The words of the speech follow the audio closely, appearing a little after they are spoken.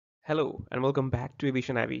Hello and welcome back to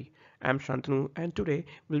Aviation Avi. I'm Shantanu and today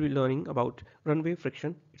we'll be learning about runway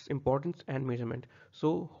friction, its importance and measurement.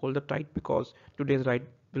 So hold up tight because today's ride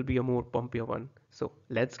will be a more bumpier one. So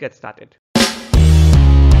let's get started.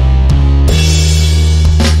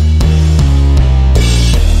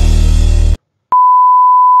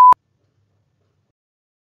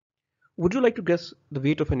 Would you like to guess the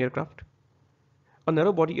weight of an aircraft? A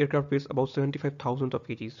narrow body aircraft weighs about 75,000 of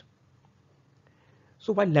kgs.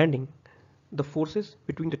 So while landing, the forces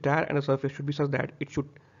between the tire and the surface should be such that it should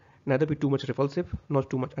neither be too much repulsive nor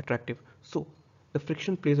too much attractive. So the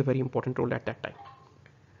friction plays a very important role at that time.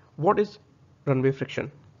 What is runway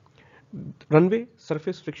friction? Runway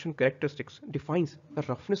surface friction characteristics defines the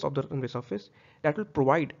roughness of the runway surface that will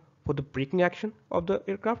provide for the braking action of the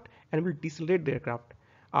aircraft and will decelerate the aircraft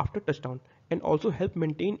after touchdown and also help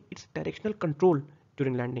maintain its directional control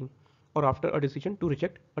during landing or after a decision to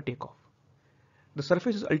reject a takeoff. The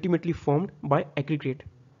surface is ultimately formed by aggregate,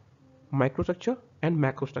 microstructure and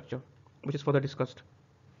macrostructure, which is further discussed,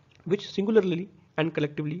 which singularly and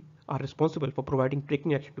collectively are responsible for providing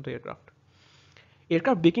braking action to the aircraft.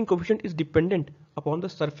 Aircraft braking coefficient is dependent upon the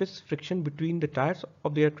surface friction between the tires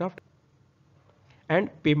of the aircraft and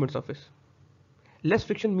pavement surface. Less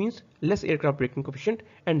friction means less aircraft braking coefficient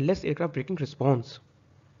and less aircraft braking response.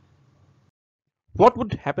 What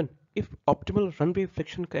would happen if optimal runway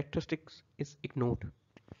friction characteristics is ignored?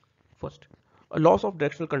 First, a loss of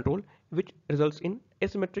directional control which results in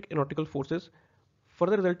asymmetric aeronautical forces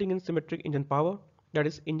further resulting in symmetric engine power, that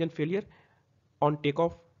is engine failure on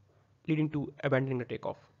takeoff leading to abandoning the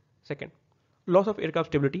takeoff. Second, loss of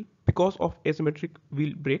aircraft stability because of asymmetric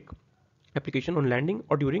wheel brake application on landing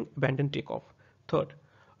or during abandoned takeoff. Third,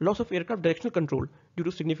 loss of aircraft directional control due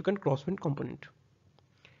to significant crosswind component.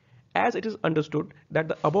 As it is understood that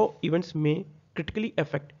the above events may critically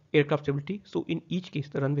affect aircraft stability, so in each case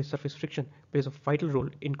the runway surface friction plays a vital role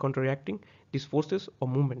in counteracting these forces or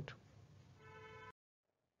movement.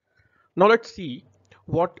 Now let's see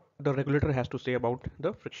what the regulator has to say about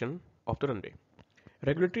the friction of the runway.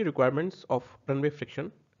 Regulatory requirements of runway friction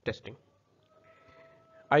testing.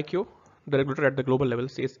 ICAO, the regulator at the global level,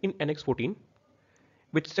 says in Annex 14,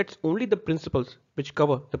 which sets only the principles which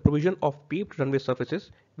cover the provision of paved runway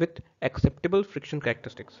surfaces with acceptable friction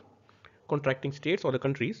characteristics. Contracting states or the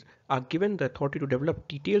countries are given the authority to develop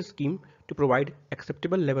detailed scheme to provide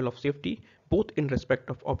acceptable level of safety both in respect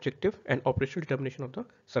of objective and operational determination of the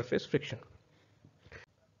surface friction.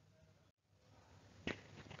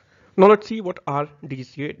 Now let's see what our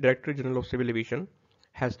DGCA, Directorate General of Civil Aviation,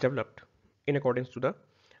 has developed in accordance to the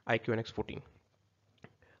IQ Annex 14.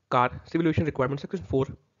 CAR Civil Aviation Requirement Section 4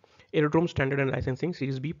 Aerodrome Standard and Licensing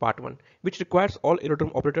Series B Part 1, which requires all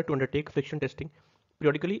aerodrome operator to undertake friction testing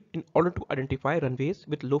periodically in order to identify runways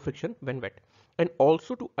with low friction when wet, and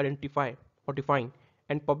also to identify or define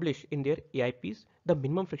and publish in their AIPs the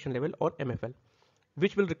minimum friction level or MFL,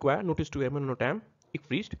 which will require notice to airman on time if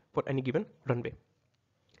reached for any given runway.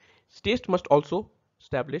 States must also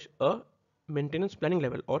establish a maintenance planning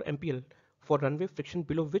level or MPL for runway friction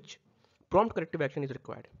below which prompt corrective action is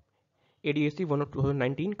required. ADAC 1 of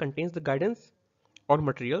 2019 contains the guidance or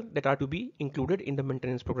material that are to be included in the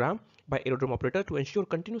maintenance program by aerodrome operator to ensure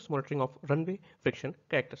continuous monitoring of runway friction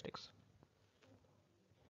characteristics.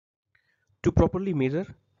 To properly measure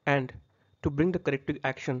and to bring the corrective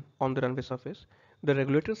action on the runway surface, the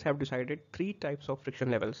regulators have decided three types of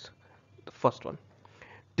friction levels. The first one,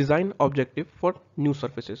 design objective for new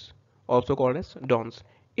surfaces, also called as DONS.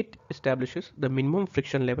 It establishes the minimum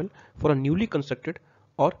friction level for a newly constructed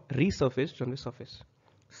or resurfaced runway surface.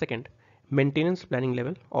 Second, maintenance planning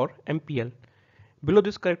level or MPL. Below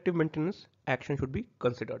this corrective maintenance action should be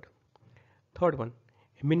considered. Third one,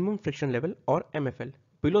 minimum friction level or MFL.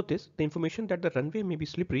 Below this, the information that the runway may be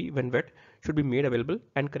slippery when wet should be made available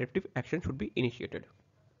and corrective action should be initiated.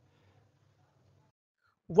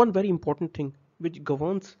 One very important thing which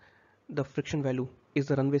governs the friction value is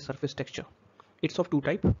the runway surface texture. It's of two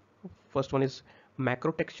types. First one is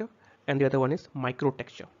macro texture and the other one is micro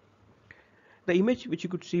texture. The image which you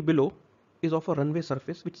could see below is of a runway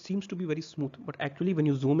surface which seems to be very smooth, but actually when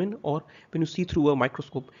you zoom in or when you see through a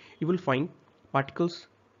microscope, you will find particles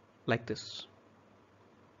like this.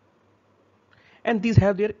 And these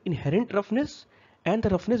have their inherent roughness and the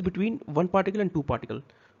roughness between one particle and two particle.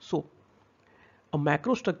 So a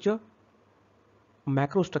macrostructure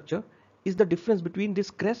is the difference between this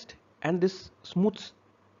crest and this smooth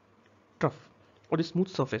trough or the smooth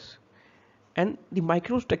surface, and the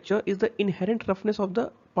microstructure is the inherent roughness of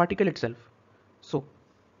the particle itself. So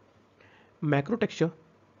macrotexture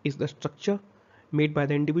is the structure made by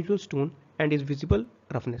the individual stone and is visible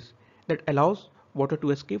roughness that allows water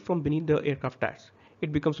to escape from beneath the aircraft tires.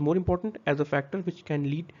 It becomes more important as a factor which can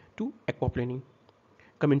lead to aquaplaning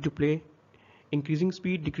come into play, increasing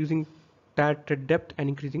speed, decreasing tire tread depth, and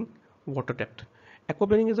increasing water depth.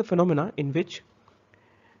 Aquaplaning is a phenomena in which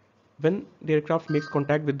when the aircraft makes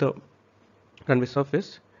contact with the runway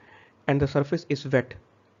surface and the surface is wet,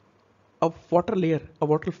 a water layer, a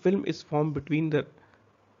water film is formed between the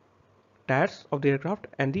tires of the aircraft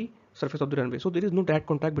and the surface of the runway. So there is no direct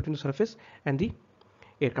contact between the surface and the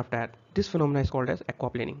aircraft tire. This phenomenon is called as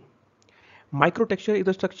aquaplaning. Microtexture is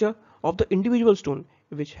the structure of the individual stone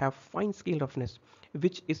which have fine scale roughness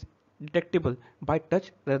which is detectable by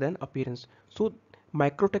touch rather than appearance. So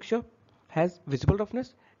microtexture has visible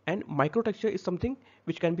roughness and microtexture is something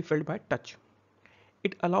which can be felt by touch.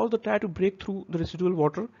 It allows the tire to break through the residual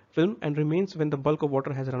water film and remains when the bulk of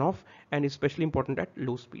water has run off and is especially important at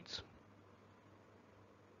low speeds.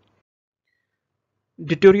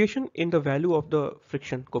 Deterioration in the value of the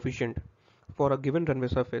friction coefficient for a given runway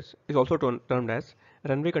surface is also termed as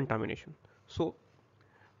runway contamination. So,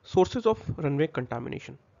 sources of runway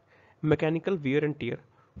contamination: mechanical wear and tear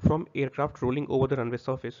from aircraft rolling over the runway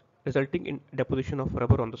surface, resulting in deposition of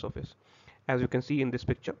rubber on the surface. As you can see in this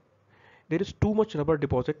picture, there is too much rubber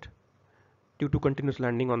deposit due to continuous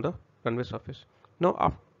landing on the runway surface.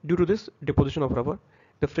 Now, due to this deposition of rubber,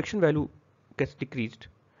 the friction value gets decreased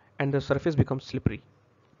and the surface becomes slippery.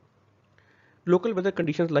 Local weather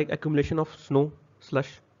conditions like accumulation of snow,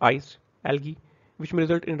 slush, ice, algae, which may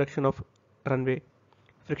result in reduction of runway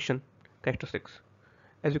friction characteristics.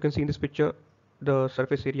 As you can see in this picture, the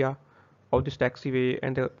surface area of this taxiway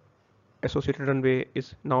and the associated runway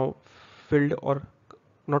is now filled, or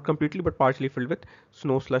not completely but partially filled, with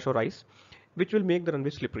snow, slush or ice, which will make the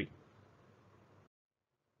runway slippery.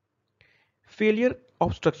 Failure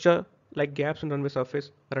of structure like gaps in runway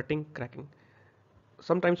surface, rutting, cracking.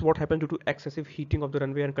 Sometimes what happens due to excessive heating of the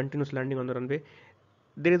runway and continuous landing on the runway,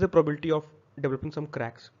 there is a probability of developing some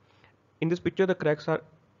cracks. In this picture, the cracks are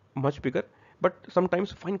much bigger, but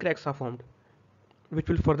sometimes fine cracks are formed, which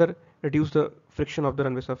will further reduce the friction of the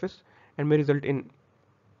runway surface and may result in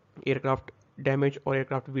aircraft damage or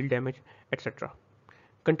aircraft wheel damage, etc.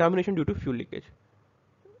 Contamination due to fuel leakage.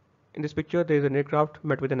 In this picture, there is an aircraft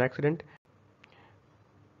met with an accident.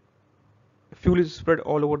 Fuel is spread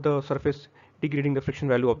all over the surface, degrading the friction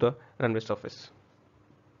value of the runway surface.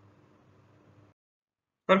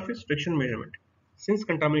 Surface friction measurement. Since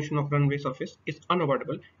contamination of runway surface is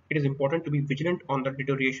unavoidable, it is important to be vigilant on the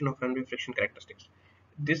deterioration of runway friction characteristics.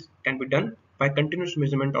 This can be done by continuous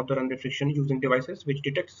measurement of the runway friction using devices which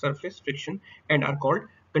detect surface friction and are called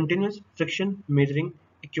continuous friction measuring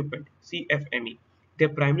equipment (CFME). Their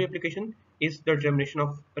primary application is the determination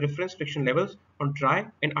of reference friction levels on dry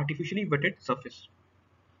and artificially wetted surface.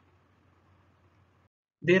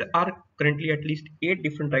 There are currently at least 8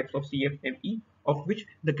 different types of CFME, of which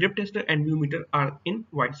the grip tester and view meter are in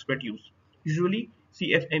widespread use. Usually,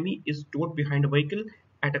 CFME is stored behind a vehicle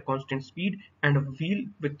at a constant speed, and a wheel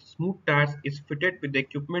with smooth tires is fitted with the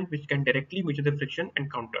equipment which can directly measure the friction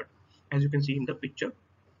encountered, as you can see in the picture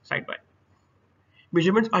side by.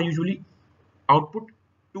 Measurements are usually output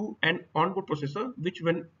to an onboard processor, which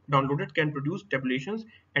when downloaded can produce tabulations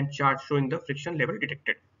and charts showing the friction level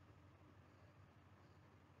detected.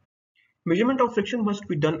 Measurement of friction must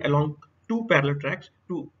be done along two parallel tracks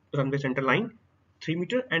to runway center line, 3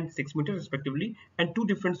 meter and 6 meter respectively, and two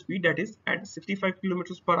different speed, that is at 65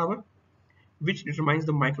 kilometers per hour, which determines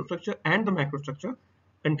the microstructure and the macrostructure,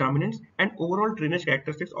 contaminants and overall drainage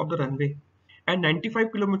characteristics of the runway, and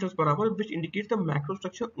 95 kilometers per hour, which indicates the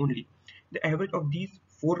macrostructure only. The average of these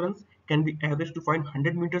four runs can be averaged to find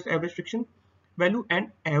 100 meters average friction value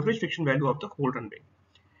and average friction value of the whole runway.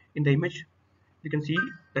 In the image, you can see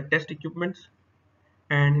the test equipments,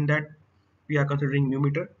 and in that we are considering mu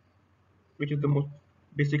meter, which is the most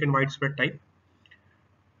basic and widespread type.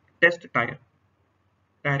 Test tire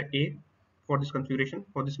A for this configuration,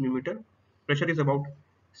 for this mu meter. Pressure is about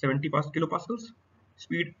 70 kilopascals.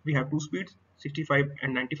 Speed, we have two speeds, 65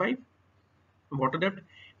 and 95. Water depth,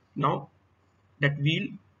 now that wheel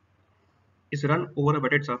is run over a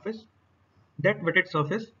wetted surface. That wetted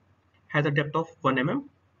surface has a depth of 1 mm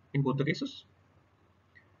in both the cases.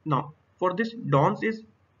 Now for this, DONS is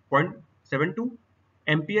 0.72,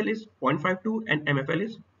 MPL is 0.52 and MFL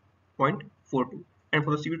is 0.42. And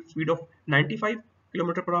for the speed of 95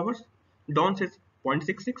 km per hour, DONS is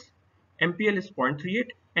 0.66, MPL is 0.38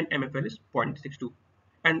 and MFL is 0.62.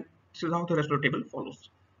 And this is how the rest of the table follows.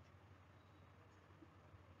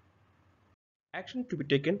 Action to be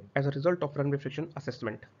taken as a result of runway friction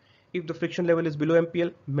assessment. If the friction level is below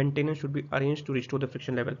MPL, maintenance should be arranged to restore the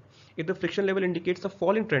friction level. If the friction level indicates a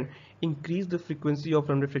falling trend, increase the frequency of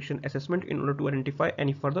runway friction assessment in order to identify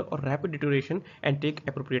any further or rapid deterioration and take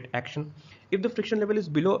appropriate action. If the friction level is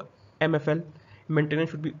below MFL,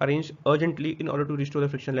 maintenance should be arranged urgently in order to restore the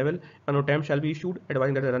friction level. A notam shall be issued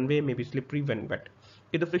advising that the runway may be slippery when wet.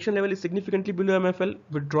 If the friction level is significantly below MFL,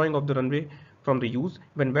 withdrawing of the runway from the use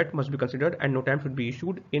when wet must be considered and notam should be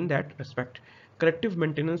issued in that respect. Corrective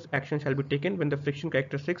maintenance action shall be taken when the friction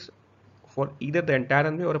characteristics for either the entire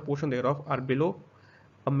runway or a portion thereof are below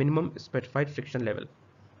a minimum specified friction level.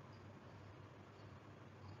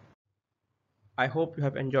 I hope you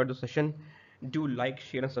have enjoyed the session. Do like,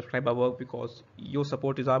 share, and subscribe our work because your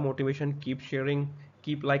support is our motivation. Keep sharing,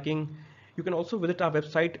 keep liking. You can also visit our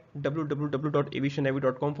website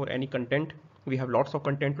www.aviationnavy.com for any content. We have lots of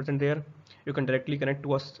content present there. You can directly connect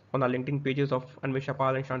to us on our LinkedIn pages of Anvesha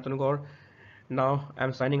Pal and Shantanu Gaur. Now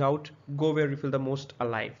I'm signing out. Go where you feel the most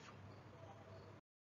alive.